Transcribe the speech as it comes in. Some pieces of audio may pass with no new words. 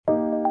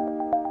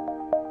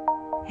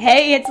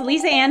Hey, it's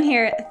Lisa Ann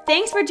here.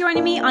 Thanks for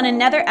joining me on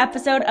another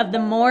episode of the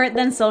More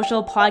Than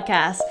Social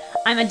podcast.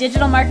 I'm a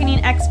digital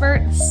marketing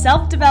expert,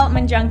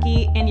 self-development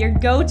junkie, and your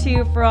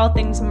go-to for all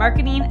things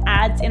marketing,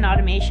 ads, and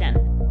automation.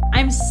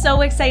 I'm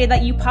so excited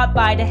that you popped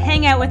by to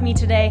hang out with me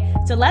today,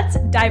 so let's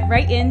dive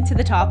right into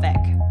the topic.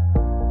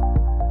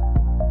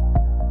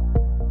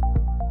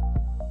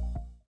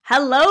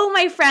 Hello,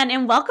 my friend,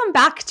 and welcome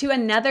back to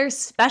another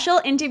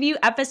special interview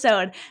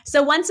episode.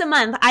 So once a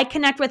month, I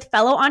connect with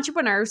fellow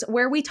entrepreneurs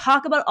where we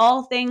talk about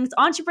all things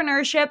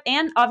entrepreneurship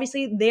and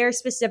obviously their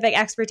specific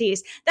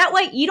expertise. That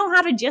way, you don't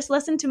have to just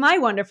listen to my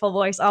wonderful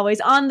voice always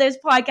on this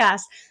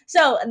podcast.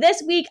 So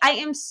this week, I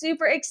am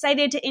super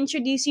excited to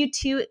introduce you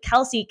to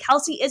Kelsey.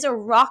 Kelsey is a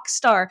rock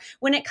star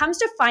when it comes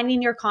to finding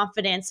your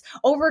confidence,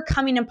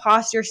 overcoming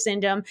imposter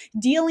syndrome,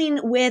 dealing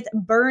with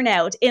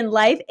burnout in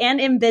life and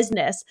in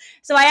business.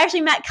 So I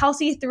actually met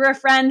Kelsey through a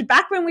friend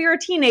back when we were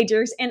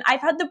teenagers, and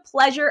I've had the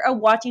pleasure of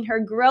watching her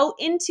grow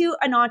into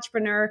an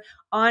entrepreneur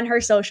on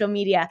her social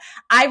media.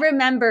 I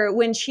remember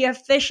when she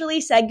officially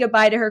said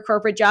goodbye to her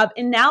corporate job,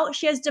 and now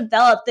she has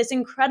developed this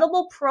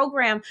incredible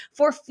program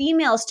for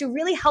females to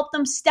really help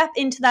them step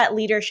into that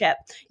leadership.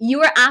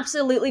 You are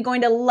absolutely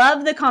going to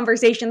love the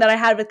conversation that I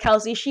had with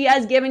Kelsey. She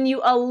has given you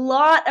a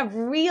lot of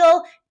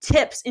real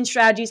tips and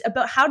strategies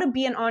about how to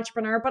be an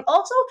entrepreneur, but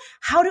also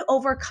how to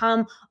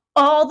overcome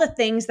all the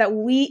things that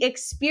we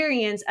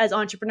experience as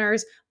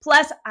entrepreneurs.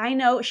 Plus, I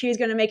know she's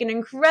going to make an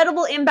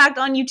incredible impact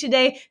on you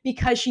today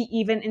because she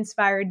even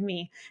inspired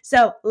me.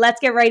 So let's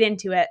get right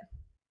into it.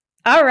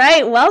 All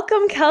right.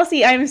 Welcome,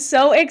 Kelsey. I'm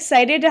so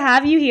excited to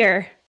have you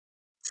here.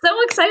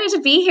 So excited to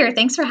be here.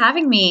 Thanks for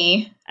having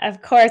me.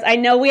 Of course. I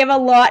know we have a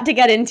lot to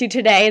get into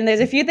today, and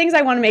there's a few things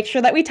I want to make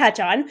sure that we touch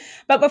on.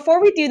 But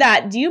before we do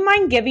that, do you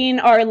mind giving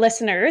our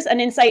listeners an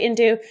insight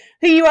into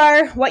who you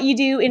are, what you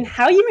do, and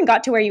how you even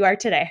got to where you are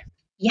today?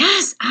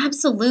 Yes,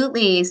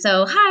 absolutely.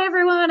 So, hi,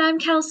 everyone. I'm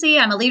Kelsey.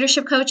 I'm a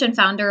leadership coach and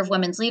founder of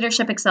Women's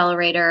Leadership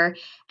Accelerator.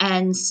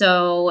 And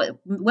so,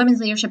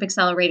 Women's Leadership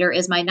Accelerator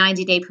is my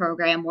 90-day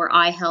program where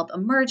I help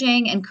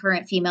emerging and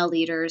current female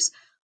leaders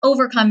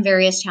overcome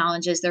various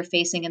challenges they're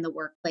facing in the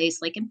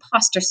workplace, like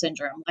imposter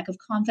syndrome, lack of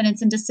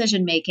confidence in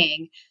decision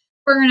making,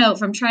 burnout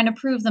from trying to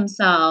prove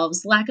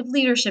themselves, lack of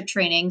leadership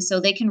training, so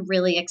they can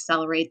really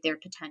accelerate their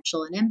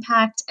potential and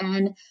impact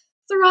and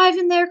thrive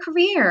in their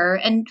career.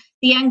 And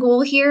the end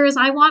goal here is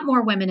I want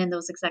more women in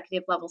those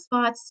executive level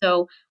spots.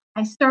 So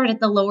I start at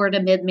the lower to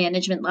mid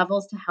management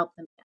levels to help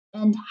them.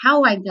 And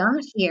how I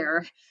got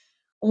here,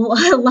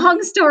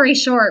 long story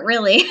short,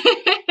 really.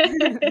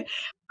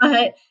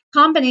 But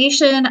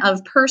combination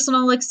of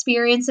personal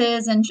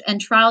experiences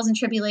and trials and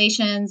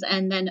tribulations.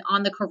 And then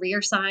on the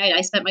career side,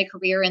 I spent my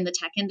career in the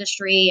tech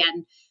industry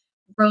and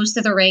rose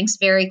through the ranks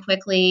very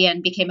quickly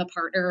and became a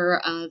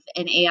partner of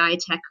an AI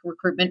tech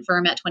recruitment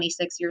firm at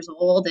 26 years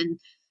old, and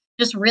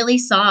just really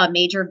saw a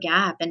major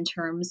gap in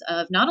terms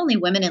of not only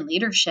women in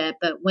leadership,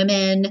 but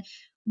women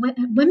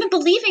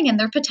believing in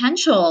their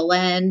potential.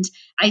 And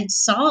I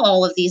saw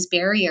all of these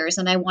barriers,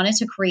 and I wanted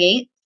to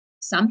create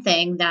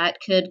something that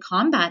could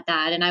combat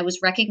that. And I was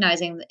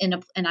recognizing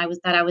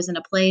that I was in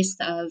a place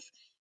of,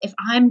 if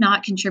I'm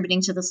not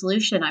contributing to the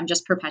solution, I'm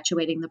just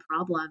perpetuating the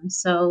problem.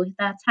 So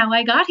that's how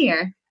I got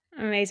here.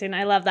 Amazing.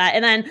 I love that.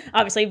 And then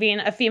obviously being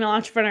a female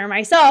entrepreneur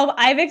myself,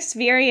 I've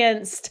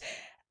experienced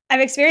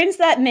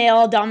that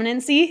male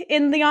dominancy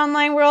in the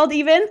online world,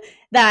 even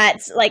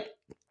that's like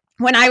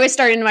when I was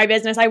starting my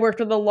business, I worked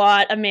with a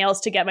lot of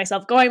males to get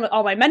myself going.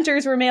 All my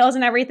mentors were males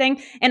and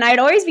everything. And I'd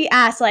always be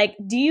asked, like,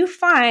 do you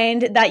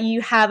find that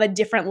you have a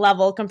different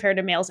level compared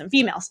to males and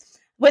females?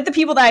 With the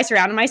people that I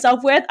surrounded myself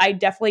with, I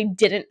definitely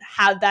didn't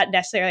have that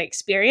necessarily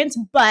experience.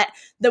 But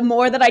the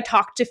more that I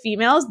talked to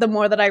females, the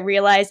more that I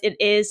realized it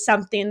is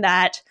something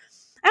that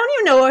I don't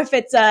even know if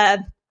it's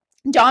a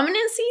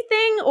dominancy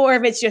thing or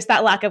if it's just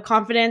that lack of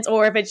confidence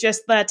or if it's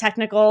just the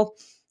technical,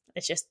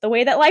 it's just the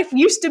way that life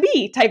used to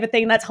be type of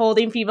thing that's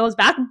holding females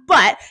back.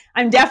 But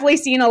I'm definitely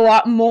seeing a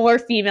lot more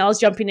females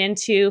jumping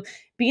into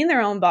being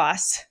their own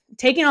boss,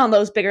 taking on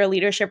those bigger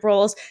leadership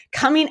roles,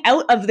 coming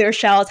out of their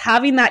shells,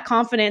 having that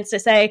confidence to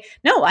say,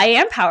 no, I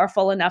am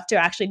powerful enough to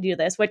actually do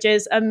this, which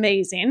is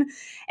amazing.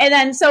 And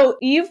then, so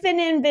you've been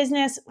in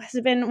business,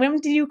 when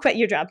did you quit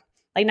your job?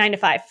 Like 9 to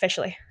 5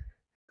 officially?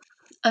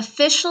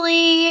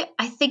 Officially,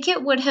 I think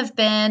it would have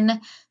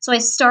been, so I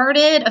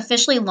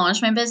officially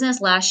launched my business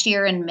last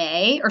year in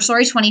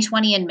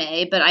 2020 in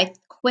May, but I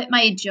quit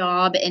my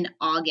job in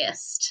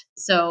August.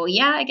 So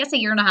yeah, I guess a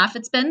year and a half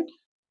it's been.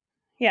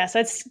 Yeah,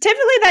 so it's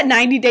typically that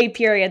 90-day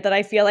period that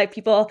I feel like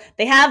people,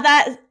 they have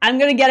that, I'm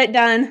going to get it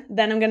done,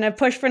 then I'm going to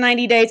push for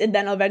 90 days, and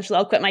then eventually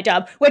I'll quit my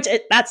job,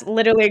 that's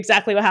literally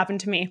exactly what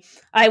happened to me.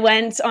 I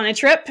went on a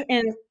trip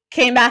and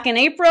came back in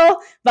April,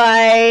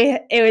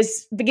 it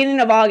was beginning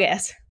of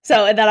August.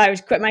 So that I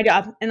was quit my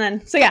job. And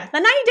then, so yeah, the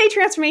 90-day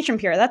transformation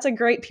period, that's a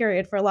great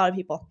period for a lot of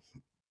people.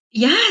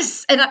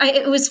 Yes. And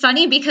it was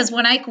funny because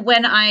when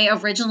I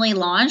originally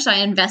launched, I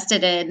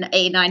invested in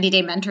a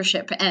 90-day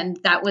mentorship, and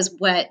that was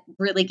what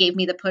really gave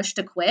me the push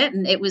to quit.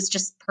 And it was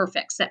just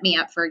perfect, set me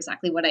up for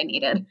exactly what I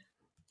needed.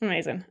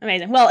 Amazing.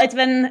 Amazing. Well, it's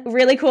been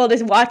really cool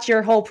to watch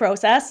your whole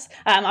process.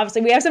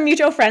 Obviously we have some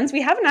mutual friends.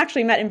 We haven't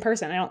actually met in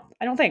person.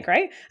 I don't think,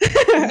 right?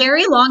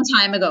 Very long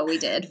time ago we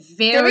did. Did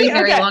Very, we?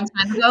 very Okay. long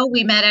time ago.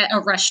 We met at a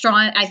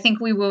restaurant. I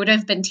think we would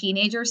have been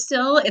teenagers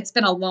still. It's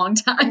been a long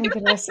Oh time. my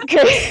goodness.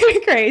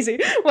 Crazy.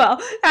 Well,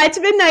 it's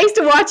been nice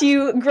to watch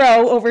you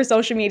grow over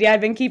social media.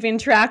 I've been keeping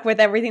track with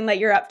everything that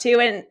you're up to,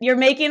 and you're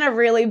making a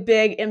really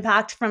big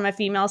impact from a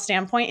female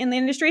standpoint in the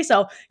industry.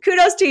 So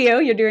kudos to you.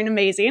 You're doing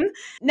amazing.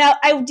 Now,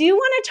 I do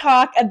want to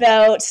talk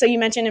about, so you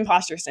mentioned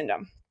imposter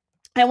syndrome.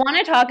 I want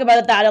to talk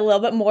about that a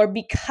little bit more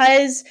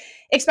because,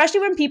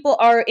 especially when people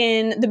are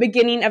in the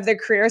beginning of their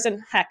careers,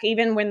 and heck,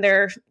 even when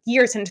they're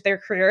years into their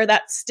career,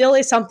 that still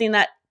is something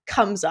that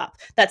comes up.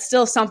 That's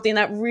still something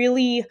that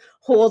really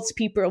holds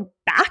people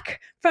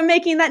back from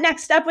making that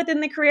next step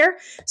within the career.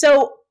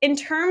 So, in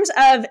terms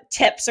of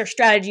tips or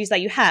strategies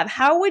that you have,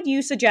 how would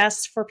you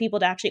suggest for people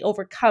to actually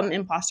overcome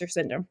imposter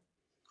syndrome?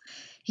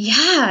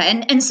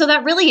 Yeah, and so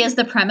that really is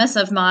the premise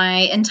of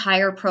my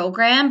entire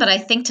program, but I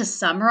think to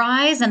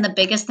summarize, and the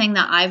biggest thing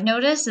that I've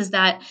noticed is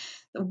that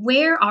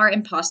where our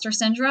imposter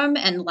syndrome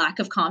and lack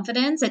of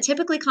confidence, it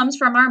typically comes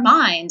from our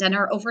mind and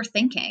our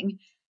overthinking.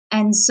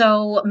 And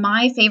so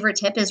my favorite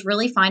tip is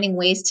really finding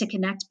ways to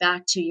connect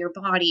back to your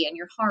body and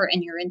your heart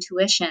and your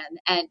intuition,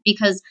 and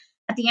because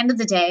at the end of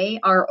the day,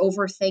 our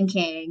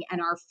overthinking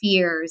and our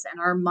fears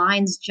and our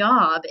mind's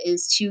job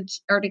is to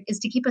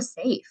keep us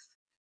safe.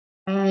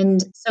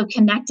 And so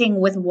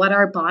connecting with what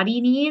our body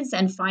needs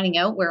and finding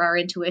out where our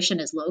intuition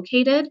is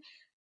located.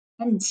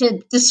 And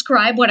to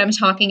describe what I'm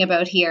talking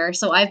about here,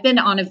 so I've been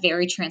on a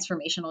very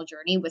transformational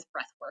journey with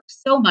breath work,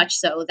 so much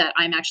so that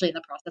I'm actually in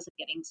the process of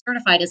getting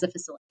certified as a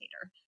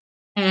facilitator.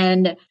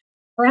 And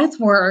breath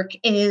work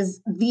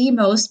is the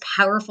most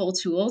powerful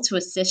tool to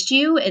assist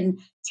you in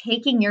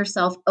taking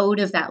yourself out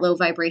of that low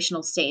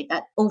vibrational state,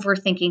 that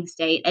overthinking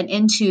state, and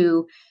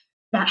into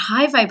that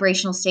high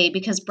vibrational state,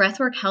 because breath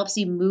work helps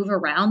you move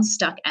around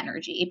stuck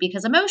energy,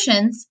 because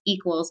emotions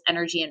equals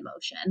energy in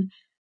motion.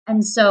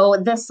 And so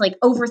this like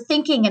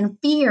overthinking and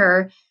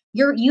fear,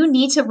 you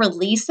need to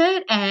release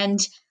it, and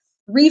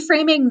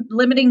reframing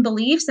limiting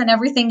beliefs and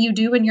everything you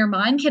do in your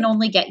mind can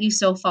only get you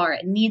so far.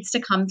 It needs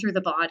to come through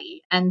the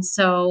body. And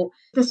so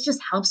this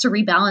just helps to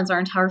rebalance our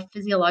entire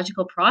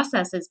physiological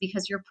processes,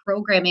 because you're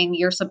programming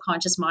your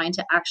subconscious mind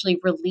to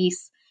actually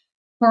release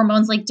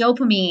hormones like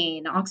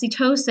dopamine,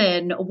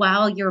 oxytocin,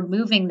 while you're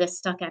moving this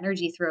stuck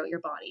energy throughout your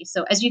body.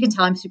 So, as you can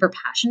tell, I'm super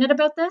passionate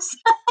about this.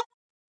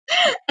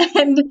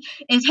 And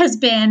it has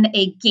been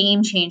a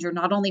game changer,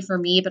 not only for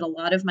me, but a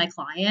lot of my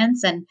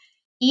clients. And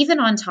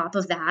even on top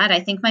of that, I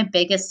think my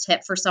biggest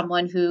tip for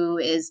someone who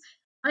is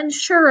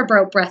unsure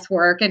about breath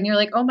work and you're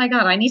like, oh my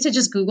God, I need to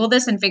just Google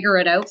this and figure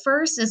it out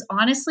first, is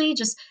honestly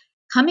just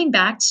coming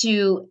back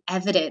to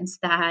evidence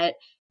that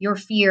your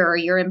fear or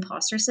your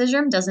imposter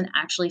syndrome doesn't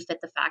actually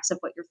fit the facts of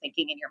what you're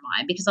thinking in your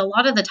mind. Because a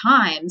lot of the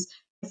times,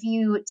 if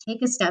you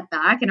take a step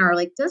back and are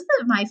like, does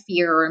my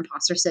fear or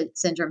imposter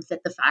syndrome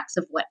fit the facts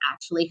of what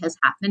actually has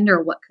happened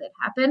or what could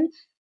happen?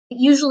 It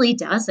usually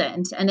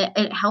doesn't. And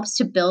it helps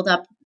to build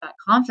up that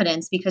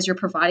confidence, because you're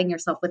providing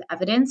yourself with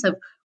evidence of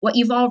what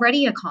you've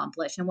already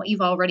accomplished and what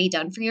you've already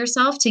done for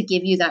yourself to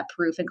give you that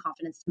proof and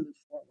confidence to move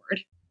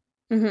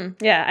forward.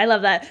 Yeah, I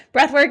love that.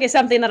 Breath work is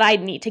something that I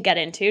need to get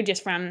into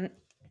just from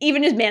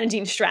even just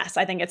managing stress.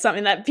 I think it's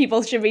something that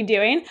people should be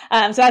doing.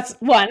 So that's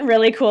one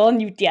really cool.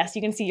 And yes,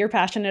 you can see you're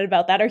passionate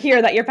about that or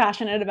hear that you're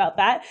passionate about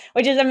that,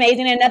 which is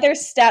amazing. Another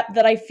step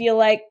that I feel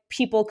like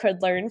people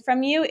could learn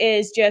from you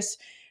is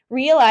just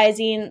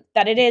realizing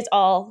that it is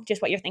all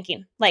just what you're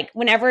thinking. Like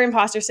whenever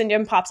imposter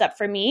syndrome pops up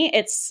for me,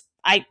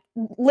 I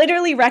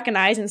literally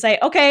recognize and say,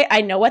 okay,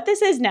 I know what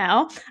this is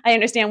now. I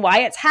understand why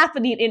it's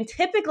happening. And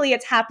typically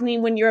it's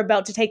happening when you're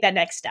about to take that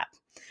next step,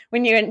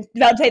 when you're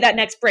about to take that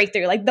next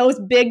breakthrough, like those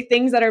big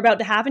things that are about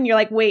to happen. You're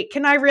like, wait,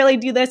 can I really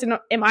do this? And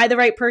am I the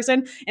right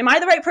person? Am I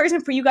the right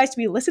person for you guys to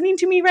be listening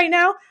to me right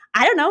now?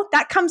 I don't know.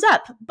 That comes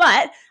up,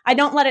 but I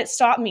don't let it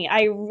stop me.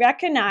 I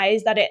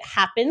recognize that it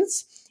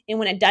happens. And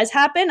when it does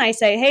happen, I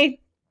say, hey,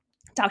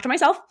 talk to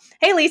myself.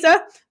 Hey,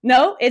 Lisa,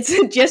 no, it's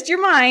just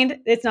your mind.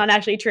 It's not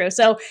actually true.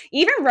 So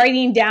even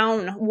writing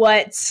down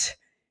what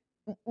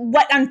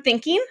I'm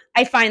thinking,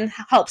 I find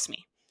helps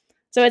me.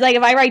 So it's like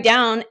if I write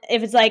down,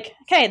 if it's like,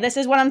 okay, this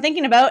is what I'm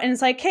thinking about, and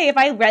it's like, hey, if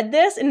I read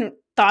this and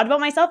thought about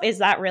myself, is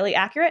that really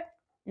accurate?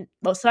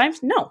 Most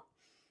times, no.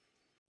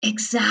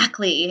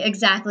 Exactly,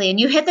 exactly. And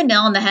you hit the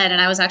nail on the head.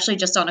 And I was actually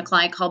just on a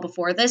client call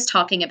before this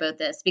talking about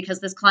this, because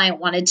this client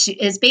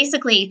is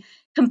basically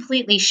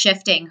completely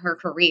shifting her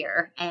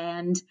career.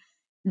 And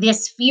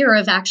this fear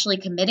of actually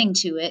committing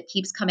to it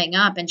keeps coming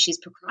up, and she's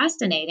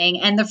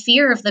procrastinating. And the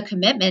fear of the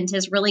commitment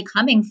is really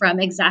coming from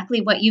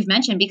exactly what you've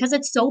mentioned, because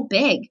it's so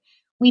big.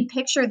 We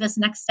picture this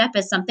next step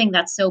as something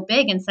that's so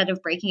big, instead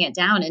of breaking it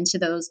down into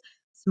those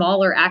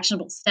smaller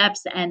actionable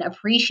steps and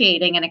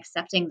appreciating and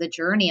accepting the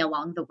journey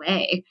along the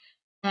way.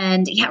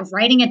 And yeah,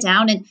 writing it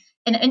down. And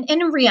in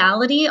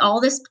reality, all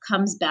this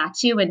comes back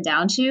to and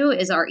down to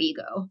is our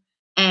ego.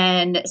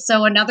 And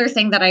so another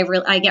thing that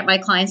I get my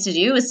clients to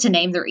do is to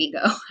name their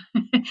ego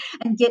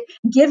and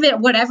give it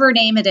whatever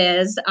name it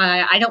is.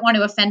 I don't want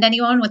to offend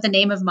anyone with the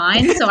name of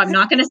mine, so I'm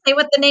not going to say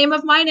what the name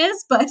of mine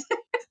is, but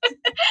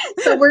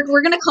so we're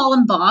going to call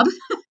him Bob.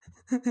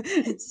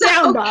 Down,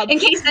 So Bob. in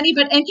case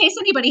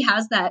anybody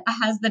has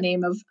the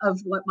name of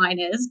what mine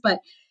is, but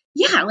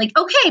yeah, like,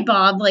 okay,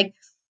 Bob, like,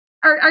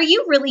 are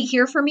you really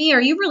here for me?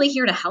 Are you really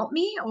here to help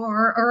me?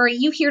 Or are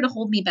you here to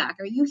hold me back?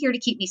 Are you here to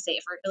keep me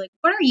safe? Or like,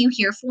 what are you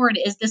here for? And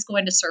is this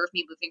going to serve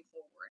me moving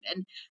forward?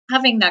 And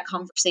having that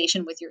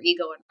conversation with your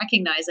ego and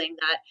recognizing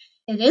that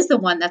it is the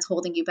one that's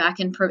holding you back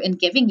and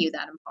giving you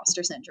that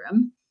imposter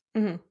syndrome.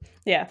 Mm-hmm.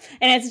 Yeah.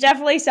 And it's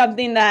definitely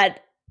something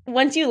that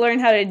once you learn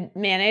how to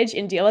manage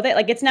and deal with it,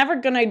 like it's never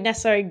going to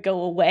necessarily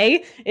go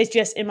away. It's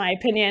just, in my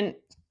opinion,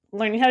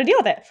 learning how to deal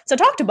with it. So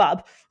talk to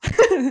Bob.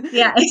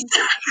 Yeah,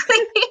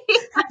 exactly.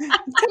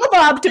 Tell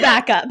Bob to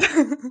back up.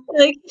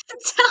 Like,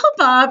 tell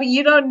Bob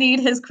you don't need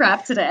his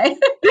crap today.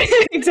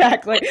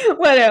 Exactly.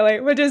 Literally,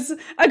 which is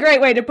a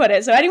great way to put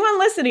it. So anyone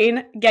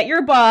listening, get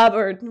your Bob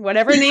or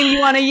whatever name you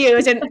want to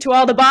use. And to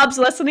all the Bobs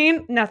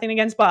listening, nothing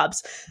against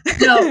Bobs.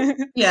 No.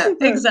 Yeah,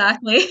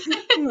 exactly.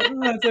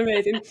 That's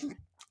amazing.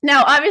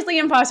 Now, obviously,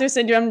 imposter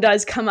syndrome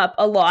does come up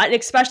a lot,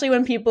 especially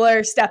when people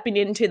are stepping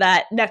into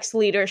that next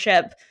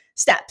leadership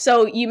step.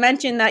 So you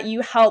mentioned that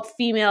you help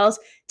females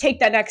take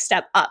that next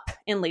step up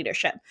in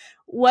leadership.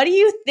 What do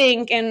you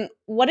think, and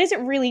what does it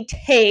really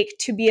take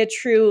to be a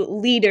true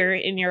leader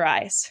in your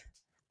eyes?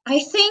 I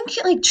think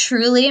like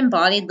truly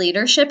embodied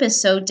leadership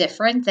is so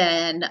different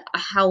than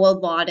how a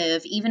lot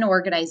of even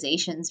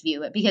organizations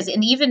view it, because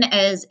and even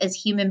as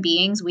human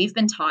beings, we've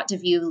been taught to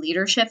view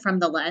leadership from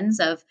the lens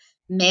of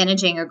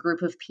managing a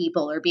group of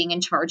people or being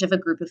in charge of a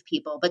group of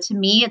people. But to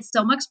me, it's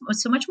so much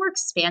more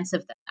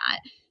expansive than that.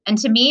 And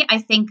to me, I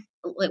think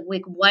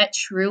like what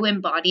true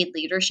embodied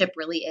leadership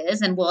really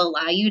is and will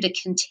allow you to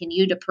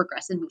continue to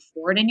progress and move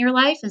forward in your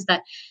life is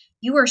that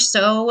you are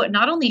so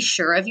not only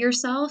sure of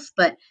yourself,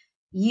 but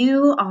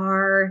you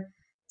are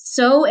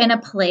so in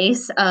a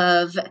place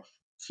of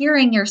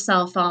cheering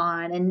yourself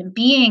on and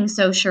being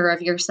so sure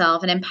of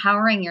yourself and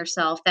empowering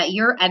yourself that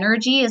your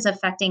energy is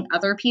affecting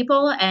other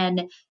people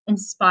and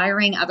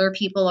inspiring other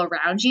people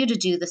around you to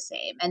do the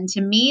same. And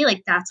to me,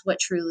 like that's what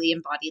truly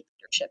embodied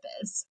leadership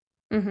is.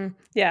 Mm-hmm.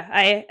 Yeah,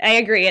 I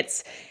agree.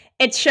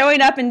 It's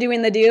showing up and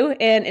doing the do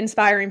and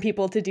inspiring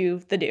people to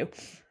do the do.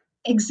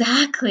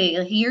 Exactly.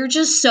 Like, you're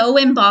just so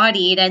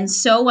embodied and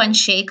so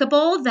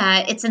unshakable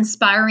that it's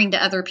inspiring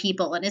to other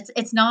people. And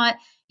it's not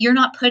you're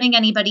not putting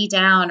anybody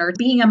down or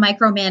being a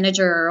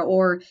micromanager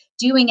or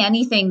doing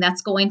anything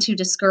that's going to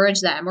discourage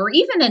them. Or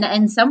even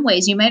in some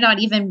ways, you may not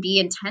even be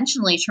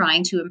intentionally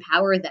trying to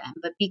empower them,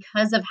 but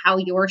because of how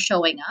you're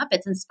showing up,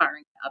 it's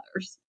inspiring to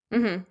others.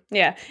 Mm-hmm.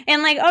 Yeah.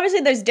 And like obviously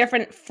there's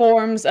different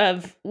forms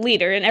of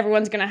leader and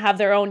everyone's going to have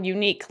their own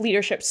unique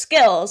leadership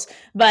skills,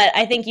 but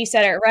I think you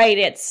said it right.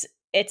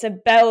 It's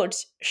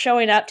about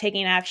showing up,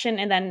 taking action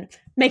and then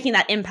making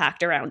that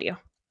impact around you.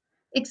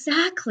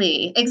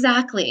 Exactly,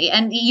 exactly.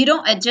 And you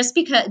don't just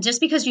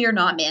because you're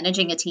not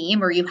managing a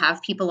team or you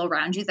have people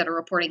around you that are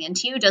reporting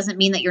into you doesn't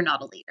mean that you're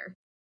not a leader.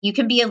 You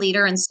can be a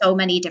leader in so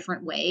many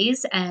different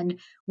ways and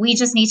we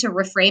just need to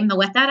reframe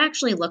what that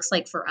actually looks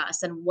like for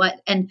us and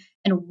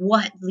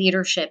what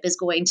leadership is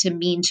going to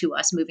mean to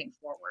us moving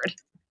forward.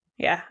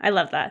 Yeah, I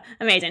love that.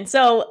 Amazing.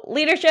 So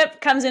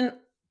leadership comes in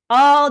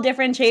all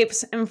different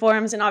shapes and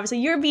forms. And obviously,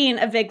 you're being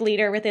a big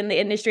leader within the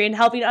industry and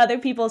helping other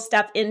people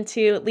step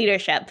into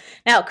leadership.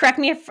 Now, correct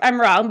me if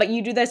I'm wrong, but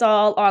you do this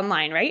all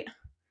online, right?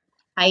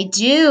 I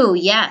do.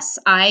 Yes.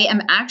 I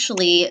am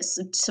actually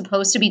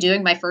supposed to be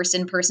doing my first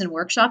in-person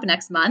workshop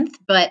next month,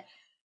 but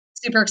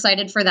super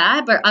excited for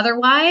that. But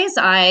otherwise,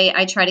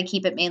 I try to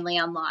keep it mainly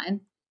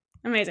online.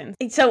 Amazing.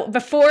 So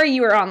before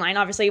you were online,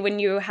 obviously when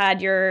you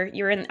had you're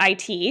in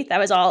IT, that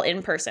was all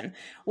in person.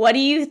 What do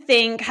you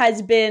think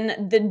has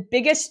been the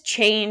biggest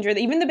change or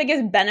even the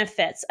biggest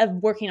benefits of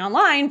working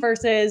online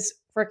versus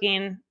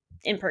working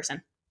in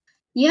person?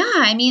 Yeah,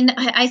 I mean,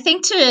 I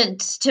think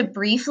to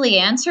briefly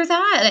answer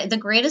that, the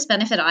greatest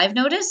benefit I've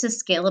noticed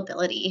is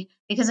scalability.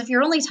 Because if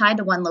you're only tied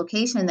to one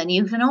location, then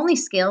you can only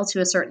scale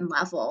to a certain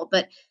level.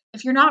 But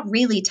if you're not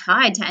really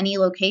tied to any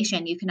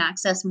location, you can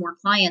access more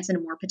clients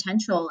and more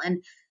potential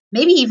and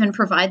maybe even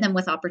provide them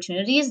with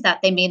opportunities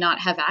that they may not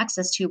have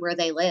access to where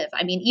they live.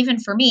 I mean, even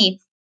for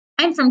me,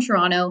 I'm from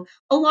Toronto.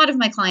 A lot of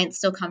my clients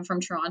still come from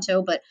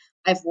Toronto, but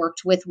I've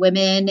worked with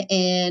women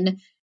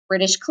in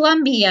British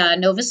Columbia,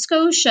 Nova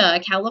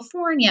Scotia,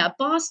 California,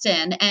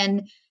 Boston,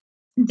 and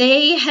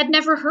they had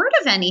never heard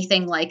of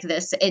anything like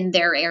this in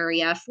their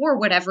area for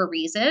whatever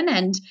reason.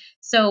 And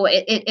so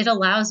it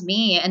allows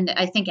me, and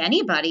I think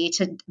anybody,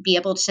 to be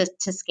able to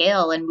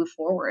scale and move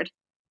forward.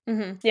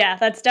 Mm-hmm. Yeah,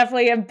 that's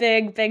definitely a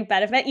big, big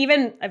benefit,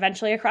 even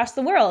eventually across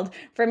the world.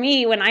 For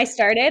me, when I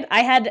started,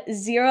 I had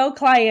zero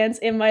clients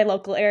in my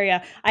local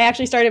area. I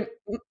actually started,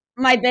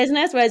 my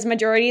business was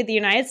majority of the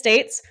United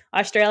States,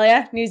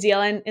 Australia, New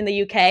Zealand, in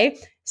the UK,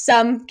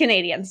 some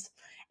Canadians.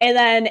 And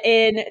then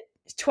in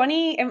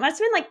it must have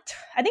been like,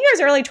 I think it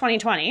was early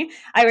 2020.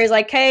 I was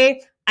like,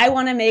 hey, I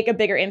want to make a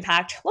bigger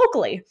impact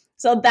locally.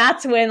 So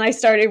that's when I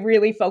started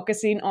really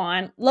focusing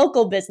on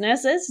local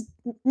businesses.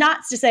 Not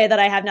to say that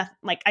I have nothing,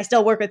 like I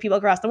still work with people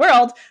across the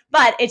world,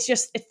 but it's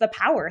the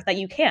power that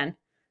you can.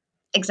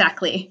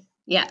 Exactly.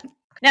 Yeah.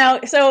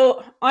 Now,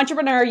 so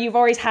entrepreneur, you've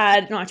always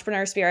had an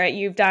entrepreneur spirit.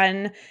 You've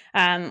done,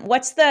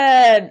 what's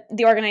the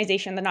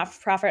organization, the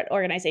not-for-profit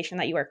organization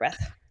that you work with?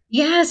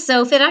 Yeah,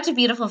 so Fit Active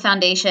Beautiful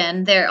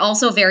Foundation, they're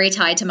also very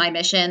tied to my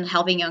mission,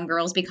 helping young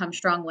girls become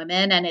strong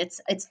women. And it's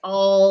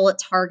all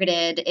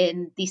targeted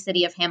in the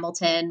city of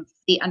Hamilton,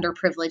 the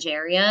underprivileged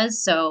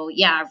areas. So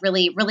yeah,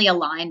 really, really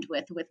aligned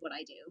with what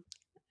I do.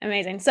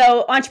 Amazing.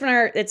 So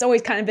entrepreneur, it's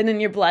always kind of been in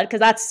your blood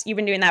because you've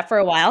been doing that for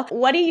a while.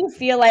 What do you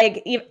feel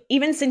like,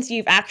 even since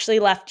you've actually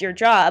left your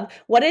job,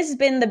 what has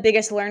been the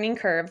biggest learning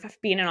curve of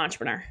being an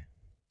entrepreneur?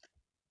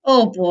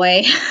 Oh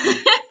boy.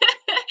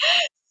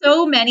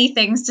 So many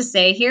things to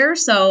say here.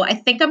 So I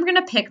think I'm going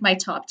to pick my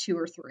top two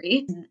or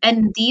three.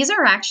 And these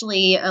are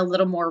actually a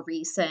little more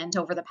recent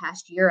over the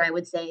past year, I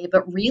would say,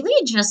 but really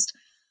just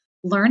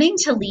learning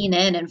to lean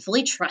in and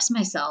fully trust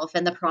myself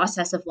in the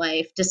process of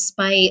life,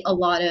 despite a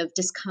lot of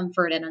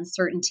discomfort and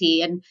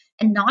uncertainty, and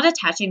not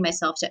attaching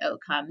myself to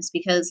outcomes.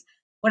 Because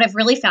what I've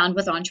really found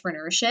with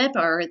entrepreneurship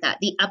are that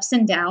the ups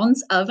and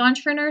downs of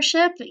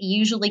entrepreneurship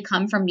usually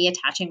come from me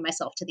attaching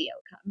myself to the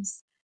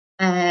outcomes.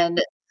 And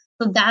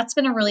so that's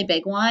been a really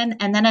big one.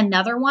 And then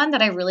another one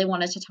that I really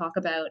wanted to talk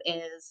about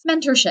is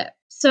mentorship.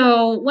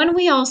 So, when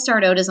we all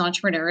start out as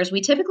entrepreneurs,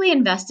 we typically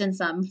invest in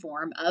some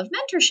form of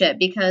mentorship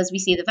because we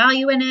see the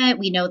value in it.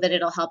 We know that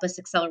it'll help us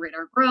accelerate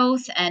our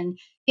growth and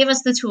give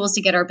us the tools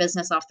to get our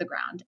business off the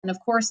ground. And of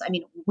course, I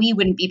mean, we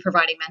wouldn't be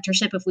providing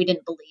mentorship if we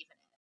didn't believe in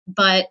it.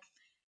 But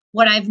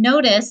what I've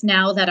noticed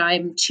now that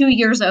I'm 2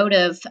 years out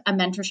of a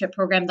mentorship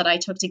program that I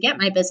took to get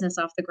my business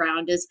off the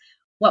ground is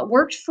what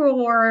worked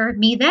for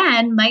me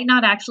then might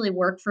not actually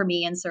work for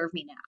me and serve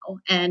me now.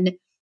 And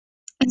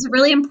it's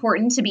really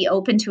important to be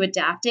open to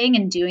adapting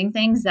and doing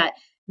things that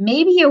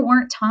maybe you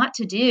weren't taught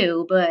to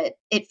do, but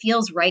it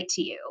feels right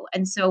to you.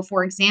 And so,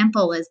 for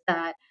example, is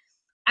that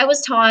I was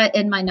taught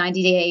in my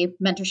 90-day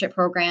mentorship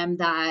program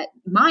that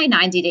my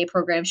 90-day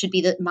program should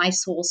be my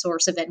sole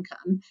source of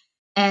income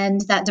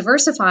and that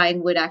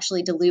diversifying would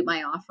actually dilute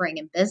my offering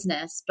in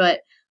business.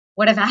 But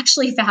what I've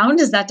actually found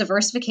is that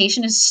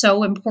diversification is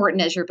so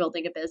important as you're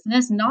building a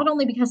business, not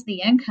only because of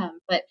the income,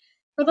 but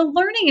for the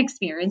learning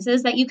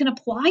experiences that you can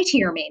apply to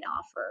your main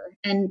offer.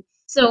 And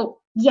so,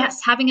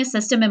 yes, having a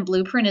system and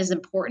blueprint is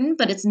important,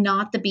 but it's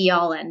not the be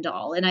all end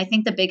all. And I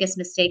think the biggest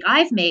mistake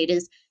I've made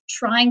is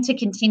trying to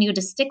continue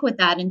to stick with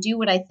that and do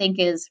what I think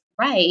is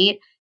right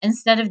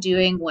instead of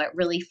doing what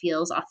really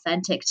feels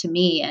authentic to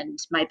me and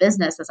my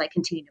business as I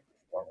continue to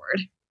move forward.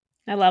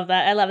 I love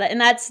that. I love that. And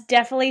that's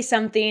definitely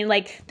something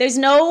like there's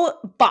no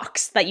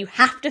box that you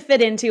have to fit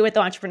into with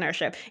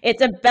entrepreneurship.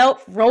 It's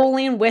about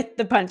rolling with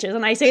the punches.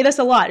 And I say this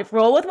a lot.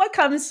 Roll with what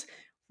comes,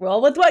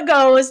 roll with what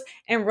goes,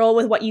 and roll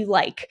with what you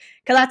like.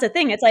 Because that's the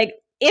thing. It's like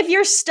if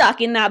you're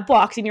stuck in that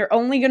box and you're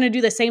only going to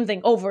do the same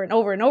thing over and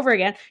over and over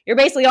again, you're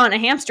basically on a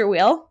hamster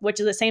wheel, which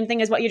is the same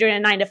thing as what you're doing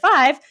at 9 to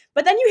 5,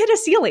 but then you hit a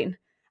ceiling.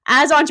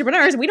 As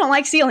entrepreneurs, we don't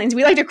like ceilings.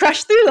 We like to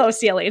crush through those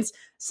ceilings.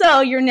 So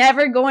you're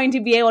never going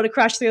to be able to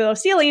crush through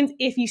those ceilings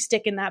if you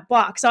stick in that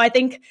box. So I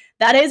think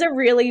that is a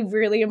really,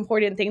 really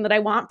important thing that I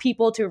want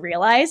people to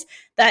realize,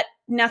 that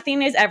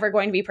nothing is ever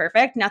going to be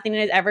perfect. Nothing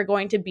is ever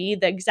going to be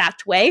the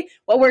exact way.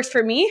 What works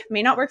for me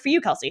may not work for you,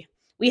 Kelsey.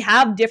 We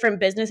have different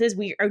businesses.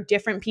 We are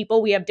different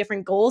people. We have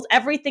different goals.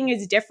 Everything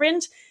is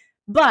different.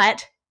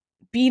 But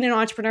being an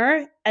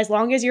entrepreneur, as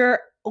long as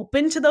you're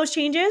open to those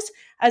changes,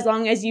 as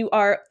long as you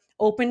are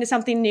open to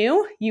something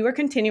new, you are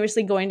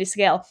continuously going to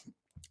scale.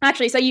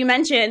 Actually, so you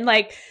mentioned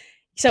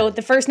so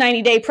the first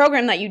 90-day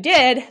program that you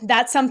did,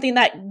 that's something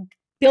that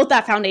built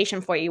that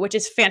foundation for you, which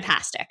is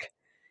fantastic.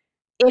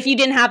 If you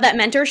didn't have that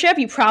mentorship,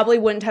 you probably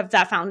wouldn't have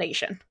that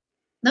foundation.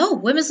 No,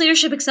 Women's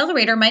Leadership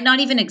Accelerator might not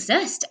even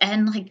exist.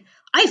 And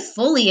I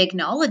fully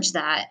acknowledge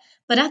that.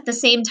 But at the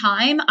same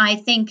time, I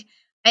think,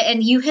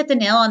 and you hit the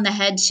nail on the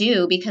head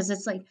too, because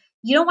it's like,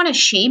 you don't want to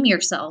shame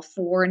yourself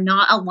for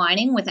not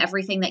aligning with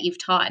everything that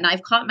you've taught. And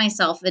I've caught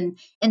myself in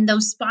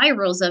those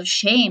spirals of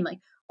shame, like,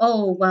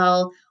 oh,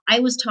 well, I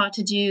was taught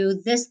to do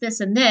this, this,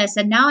 and this,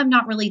 and now I'm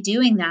not really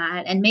doing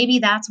that. And maybe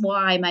that's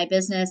why my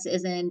business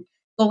isn't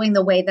going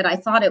the way that I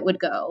thought it would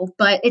go.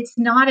 But it's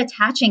not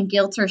attaching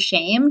guilt or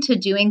shame to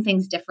doing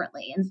things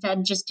differently.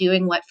 Instead, just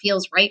doing what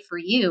feels right for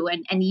you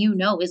and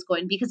is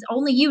going, because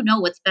only you know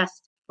what's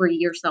best for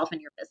yourself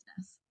and your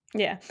business.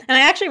 Yeah. And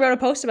I actually wrote a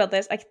post about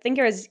this. I think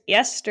it was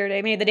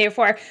yesterday, maybe the day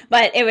before,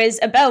 but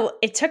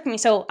it took me,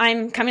 so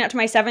I'm coming up to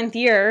my 7th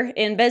year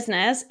in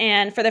business.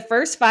 And for the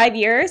first 5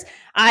 years,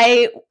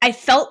 I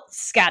felt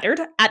scattered.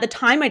 At the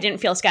time, I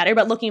didn't feel scattered,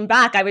 but looking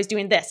back, I was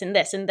doing this and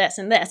this and this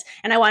and this,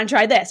 and I want to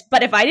try this.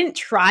 But if I didn't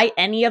try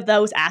any of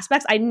those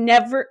aspects, I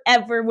never,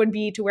 ever would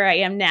be to where I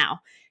am now.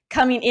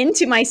 Coming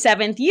into my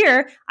 7th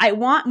year, I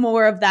want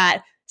more of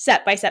that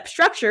step-by-step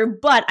structure,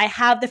 but I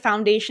have the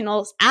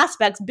foundational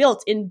aspects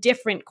built in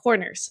different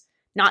corners.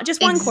 Not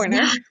just one corner,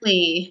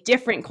 Exactly.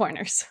 different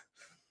corners.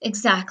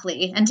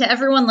 Exactly. And to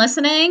everyone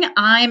listening,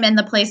 I'm in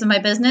the place of my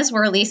business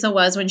where Lisa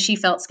was when she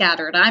felt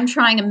scattered. I'm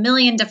trying a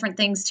million different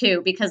things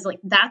too, because like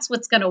that's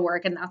what's going to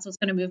work and that's what's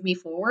going to move me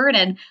forward.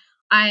 And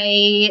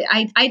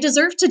I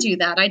deserve to do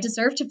that. I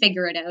deserve to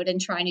figure it out and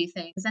try new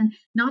things. And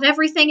not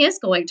everything is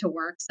going to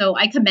work. So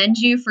I commend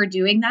you for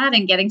doing that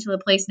and getting to the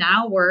place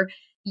now where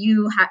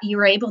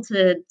you're able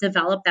to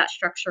develop that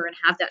structure and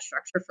have that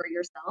structure for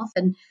yourself.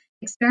 And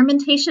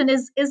experimentation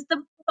is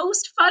the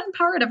most fun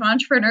part of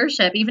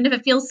entrepreneurship, even if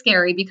it feels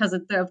scary because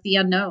of the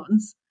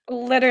unknowns.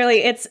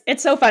 Literally, it's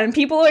so fun. And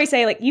people always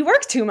say, like, you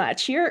work too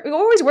much. You're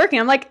always working.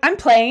 I'm like, I'm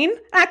playing,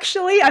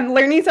 actually. I'm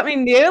learning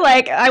something new.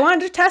 Like, I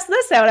wanted to test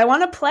this out. I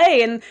want to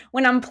play. And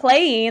when I'm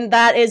playing,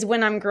 that is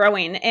when I'm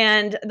growing.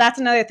 And that's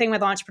another thing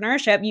with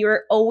entrepreneurship.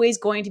 You're always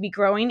going to be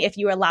growing if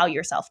you allow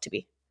yourself to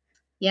be.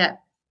 Yeah.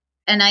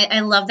 And I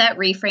love that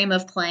reframe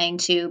of playing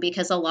too,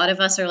 because a lot of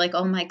us are like,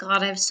 oh my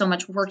God, I have so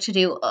much work to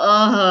do. Oh,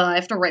 I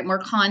have to write more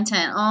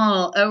content.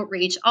 Oh,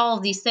 outreach, all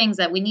of these things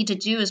that we need to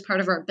do as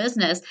part of our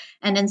business.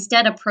 And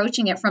instead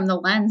approaching it from the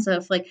lens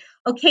of like,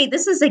 okay,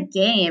 this is a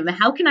game.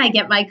 How can I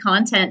get my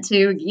content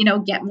to,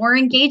 get more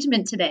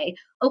engagement today?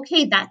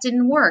 Okay, that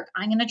didn't work.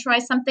 I'm going to try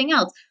something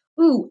else.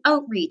 Ooh,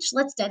 outreach.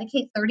 Let's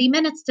dedicate 30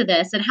 minutes to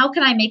this. And how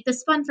can I make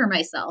this fun for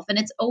myself? And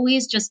it's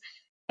always just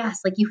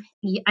yes, like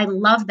I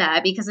love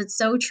that because it's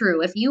so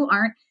true. If you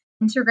aren't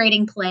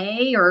integrating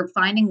play or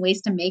finding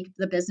ways to make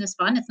the business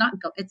fun, it's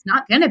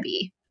not going to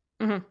be.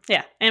 Mm-hmm.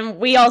 Yeah. And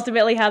we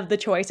ultimately have the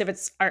choice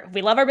if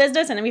we love our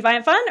business and we find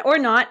it fun or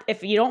not.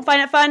 If you don't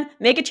find it fun,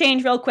 make a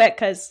change real quick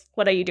because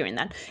what are you doing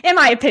then? In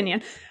my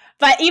opinion.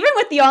 But even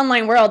with the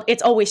online world,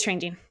 it's always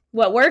changing.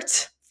 What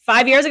worked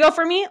 5 years ago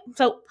for me?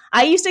 So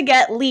I used to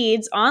get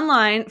leads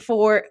online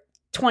for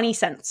 20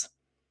 cents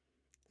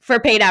for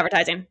paid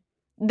advertising.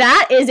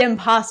 That is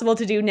impossible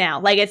to do now.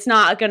 Like, it's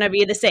not going to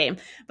be the same.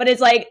 But it's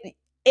like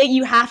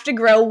you have to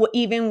grow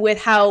even with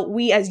how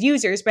we as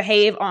users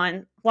behave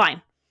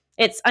online.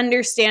 It's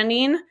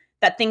understanding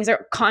that things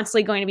are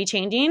constantly going to be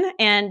changing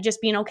and just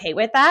being okay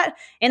with that.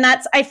 And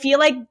I feel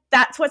like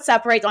that's what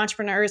separates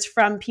entrepreneurs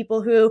from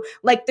people who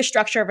like the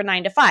structure of a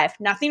 9 to 5.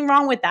 Nothing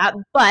wrong with that,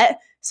 but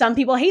some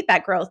people hate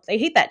that growth. They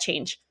hate that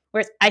change,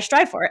 whereas I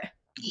strive for it.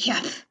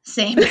 Yeah,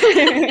 same.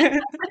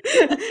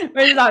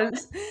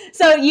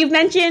 So you've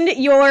mentioned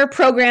your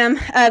program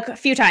a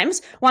few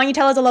times. Why don't you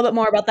tell us a little bit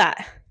more about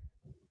that?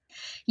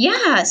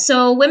 Yeah,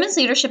 so Women's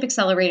Leadership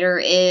Accelerator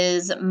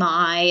is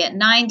my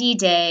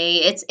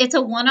 90-day. It's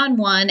a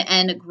one-on-one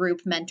and a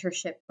group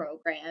mentorship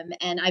program,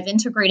 and I've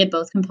integrated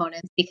both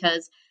components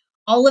because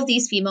all of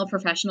these female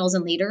professionals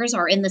and leaders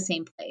are in the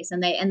same place,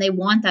 and they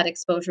want that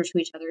exposure to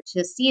each other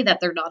to see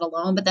that they're not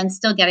alone, but then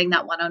still getting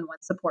that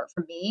one-on-one support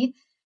from me.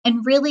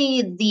 And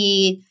really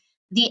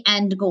the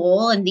end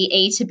goal and the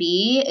A to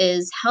B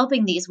is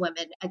helping these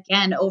women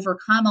again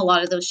overcome a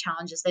lot of those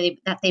challenges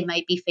that they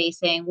might be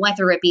facing,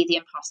 whether it be the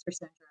imposter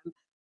syndrome,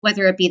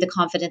 whether it be the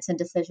confidence in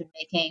decision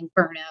making,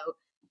 burnout,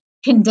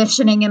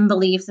 conditioning and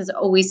beliefs is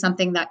always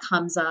something that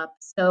comes up.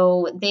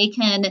 So they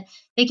can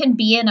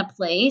be in a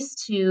place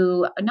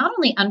to not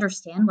only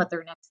understand what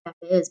their next step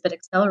is, but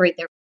accelerate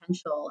their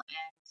potential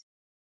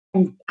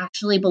and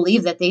actually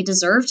believe that they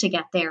deserve to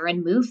get there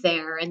and move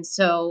there. And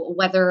so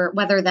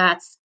whether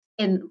that's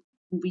in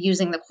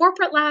using the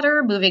corporate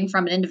ladder, moving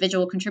from an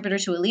individual contributor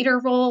to a leader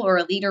role or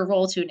a leader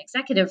role to an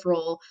executive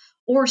role,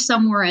 or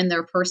somewhere in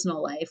their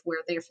personal life where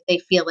they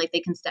feel like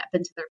they can step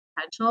into their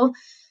potential,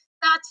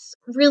 that's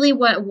really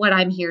what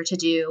I'm here to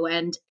do.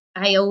 And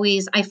I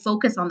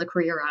focus on the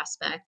career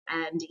aspect.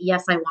 And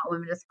yes, I want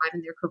women to thrive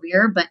in their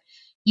career, but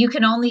you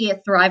can only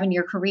thrive in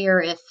your career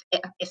if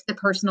the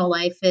personal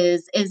life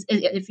is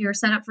if you're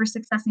set up for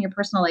success in your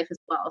personal life as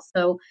well.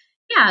 So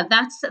yeah,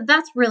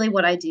 that's really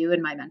what I do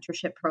in my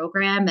mentorship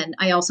program. And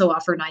I also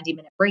offer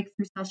 90-minute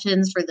breakthrough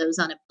sessions for those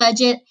on a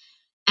budget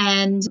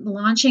and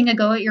launching a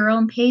go at your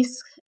own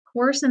pace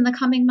course in the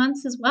coming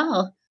months as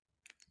well.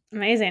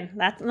 Amazing.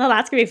 That's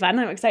going to be fun.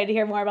 I'm excited to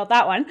hear more about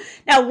that one.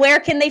 Now, where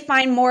can they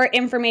find more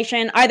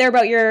information either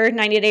about your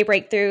 90-day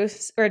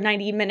breakthroughs or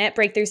 90-minute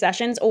breakthrough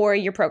sessions or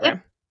your Yep.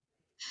 program?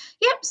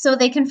 Yep. So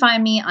they can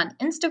find me on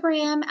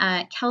Instagram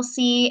at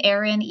Kelsey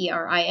Erin,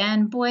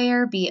 Erin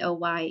Boyer,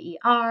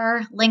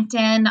 Boyer.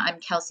 LinkedIn, I'm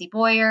Kelsey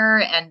Boyer,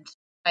 and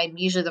I'm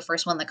usually the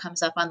first one that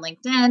comes up on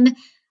LinkedIn.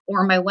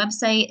 Or my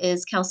website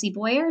is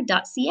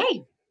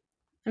kelseyboyer.ca.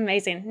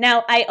 Amazing.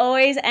 Now, I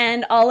always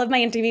end all of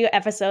my interview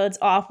episodes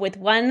off with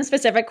one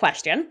specific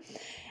question.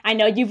 I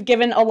know you've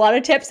given a lot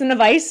of tips and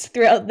advice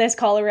throughout this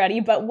call already,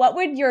 but what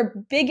would your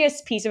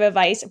biggest piece of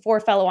advice for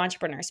fellow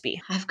entrepreneurs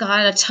be? I've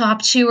got a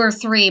top 2 or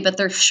 3, but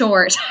they're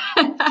short.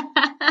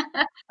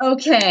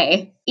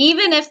 Okay.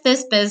 Even if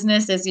this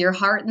business is your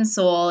heart and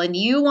soul and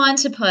you want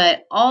to put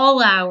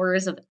all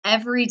hours of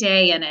every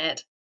day in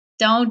it,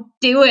 don't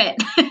do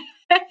it.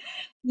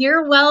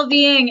 Your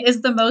well-being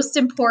is the most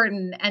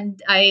important,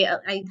 and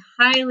I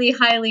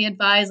highly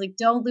advise, like,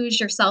 don't lose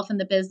yourself in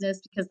the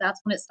business because that's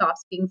when it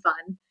stops being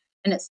fun.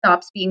 and it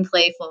stops being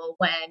playful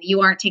when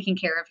you aren't taking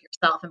care of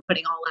yourself and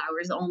putting all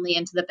hours only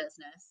into the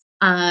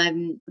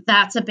business.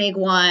 That's a big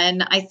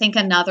one. I think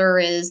another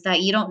is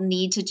that you don't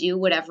need to do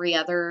what every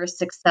other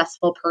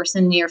successful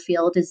person in your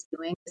field is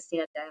doing to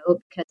stand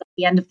out, because at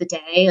the end of the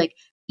day, like,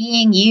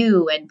 being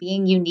you and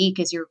being unique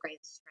is your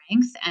greatest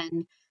strength.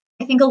 And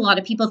I think a lot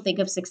of people think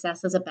of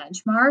success as a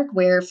benchmark,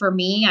 where for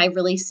me, I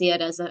really see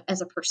it as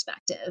a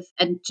perspective.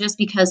 And just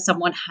because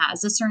someone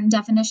has a certain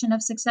definition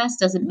of success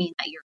doesn't mean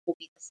that yours will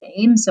be the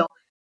same. So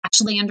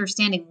actually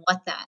understanding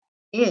what that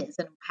is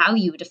and how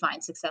you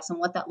define success and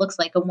what that looks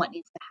like and what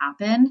needs to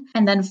happen.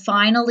 And then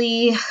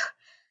finally,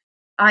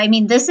 I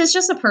mean, this is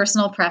just a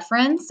personal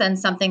preference and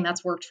something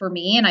that's worked for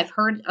me. And I've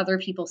heard other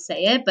people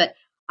say it, but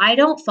I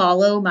don't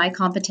follow my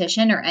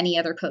competition or any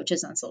other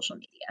coaches on social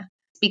media,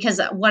 because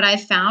what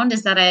I've found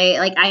is that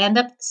I end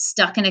up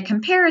stuck in a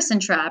comparison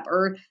trap,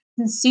 or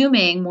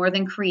consuming more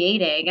than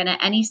creating. And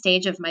at any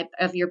stage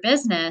of your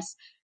business,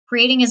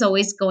 creating is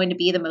always going to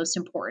be the most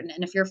important.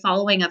 And if you're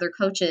following other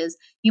coaches,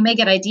 you may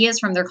get ideas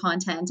from their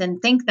content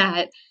and think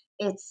that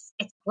it's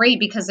great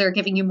because they're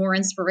giving you more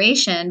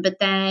inspiration, but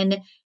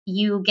then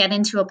you get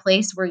into a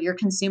place where you're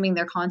consuming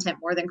their content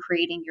more than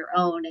creating your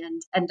own,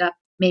 and end up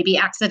maybe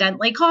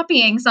accidentally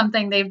copying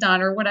something they've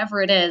done or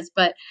whatever it is.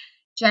 But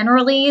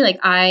generally, like,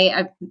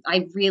 I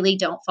really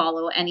don't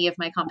follow any of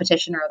my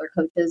competition or other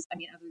coaches, I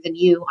mean, other than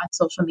you, on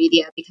social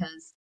media,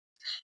 because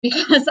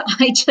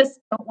I just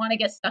don't want to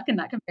get stuck in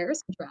that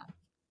comparison trap.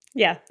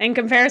 Yeah. And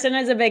comparison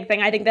is a big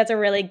thing. I think that's a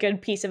really good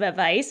piece of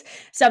advice.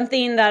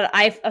 Something that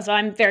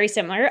I'm very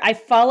similar. I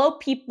follow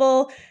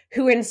people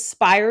who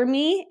inspire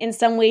me in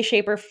some way,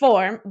 shape, or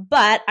form,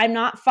 but I'm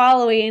not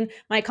following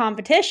my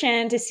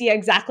competition to see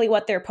exactly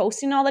what they're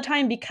posting all the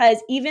time,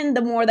 because even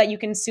the more that you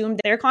consume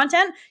their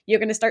content, you're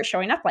going to start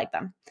showing up like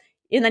them.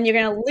 And then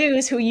you're going to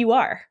lose who you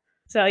are.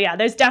 So yeah,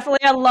 there's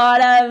definitely a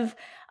lot of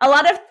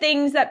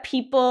things that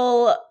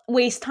people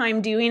waste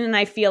time doing. And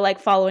I feel like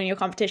following your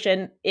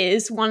competition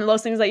is one of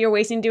those things that you're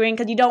wasting doing,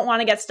 because you don't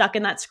want to get stuck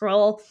in that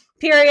scroll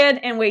period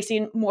and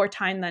wasting more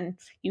time than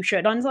you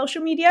should on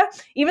social media.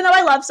 Even though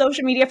I love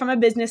social media from a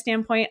business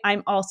standpoint,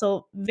 I'm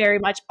also very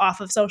much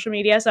off of social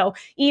media. So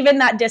even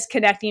that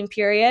disconnecting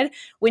period,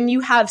 when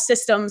you have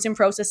systems and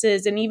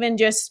processes and even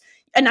just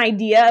an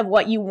idea of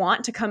what you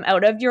want to come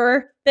out of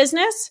your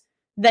business,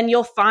 then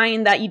you'll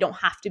find that you don't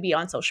have to be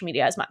on social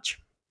media as much.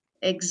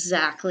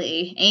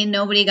 Exactly. Ain't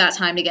nobody got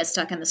time to get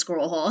stuck in the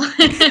scroll hole.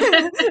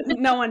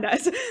 No one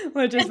does,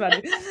 which is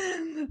funny.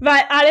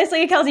 But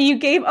honestly, Kelsey, you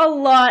gave a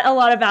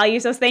lot of value.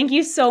 So thank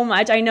you so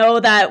much. I know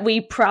that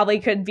we probably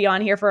could be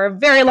on here for a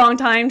very long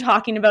time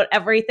talking about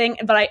everything,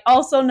 but I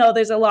also know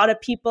there's a lot of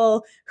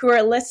people who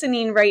are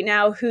listening right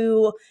now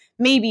who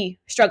maybe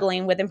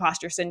struggling with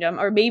imposter syndrome,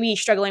 or maybe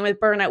struggling with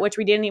burnout, which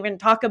we didn't even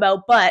talk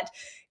about. But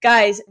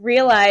guys,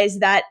 realize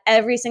that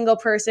every single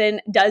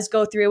person does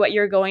go through what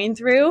you're going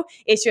through.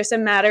 It's just a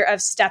matter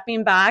of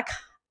stepping back,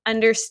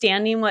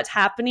 understanding what's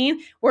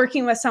happening,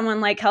 working with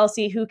someone like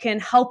Kelsey who can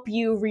help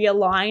you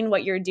realign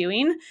what you're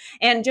doing,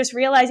 and just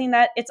realizing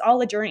that it's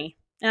all a journey.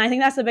 And I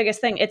think that's the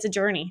biggest thing. It's a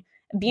journey.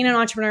 Being an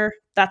entrepreneur,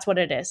 that's what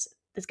it is.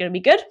 It's going to be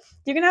good.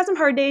 You're going to have some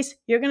hard days.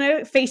 You're going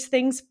to face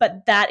things,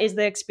 but that is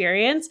the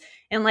experience.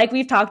 And like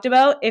we've talked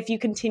about, if you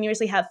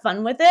continuously have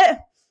fun with it,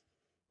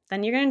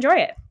 then you're going to enjoy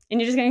it.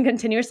 And you're just going to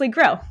continuously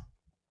grow.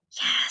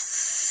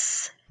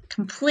 Yes.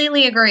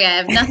 Completely agree. I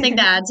have nothing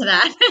to add to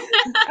that.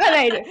 All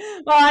right.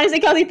 Well, honestly,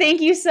 Kelsey, thank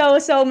you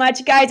so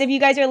much. Guys, if you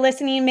guys are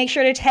listening, make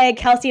sure to tag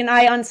Kelsey and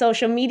I on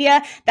social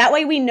media. That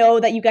way we know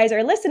that you guys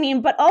are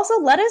listening, but also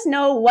let us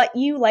know what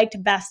you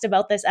liked best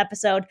about this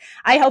episode.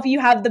 I hope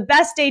you have the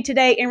best day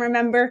today. And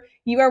remember,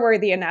 you are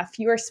worthy enough.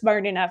 You are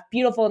smart enough,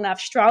 beautiful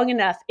enough, strong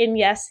enough. And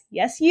yes,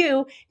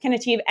 you can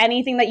achieve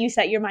anything that you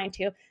set your mind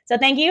to. So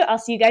thank you. I'll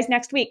see you guys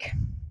next week.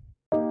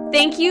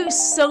 Thank you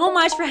so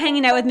much for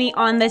hanging out with me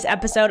on this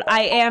episode.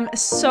 I am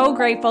so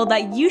grateful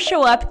that you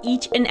show up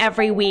each and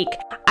every week.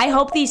 I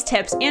hope these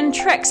tips and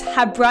tricks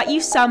have brought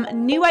you some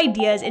new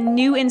ideas and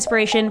new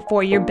inspiration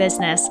for your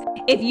business.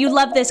 If you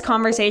love this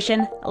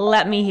conversation,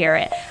 let me hear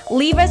it.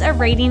 Leave us a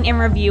rating and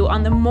review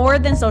on the More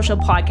Than Social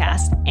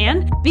podcast.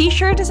 And be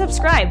sure to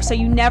subscribe so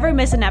you never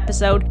miss an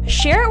episode.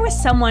 Share it with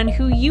someone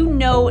who you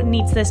know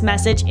needs this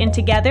message. And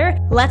together,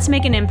 let's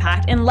make an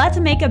impact and let's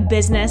make a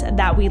business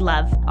that we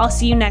love. I'll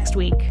see you next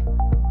week.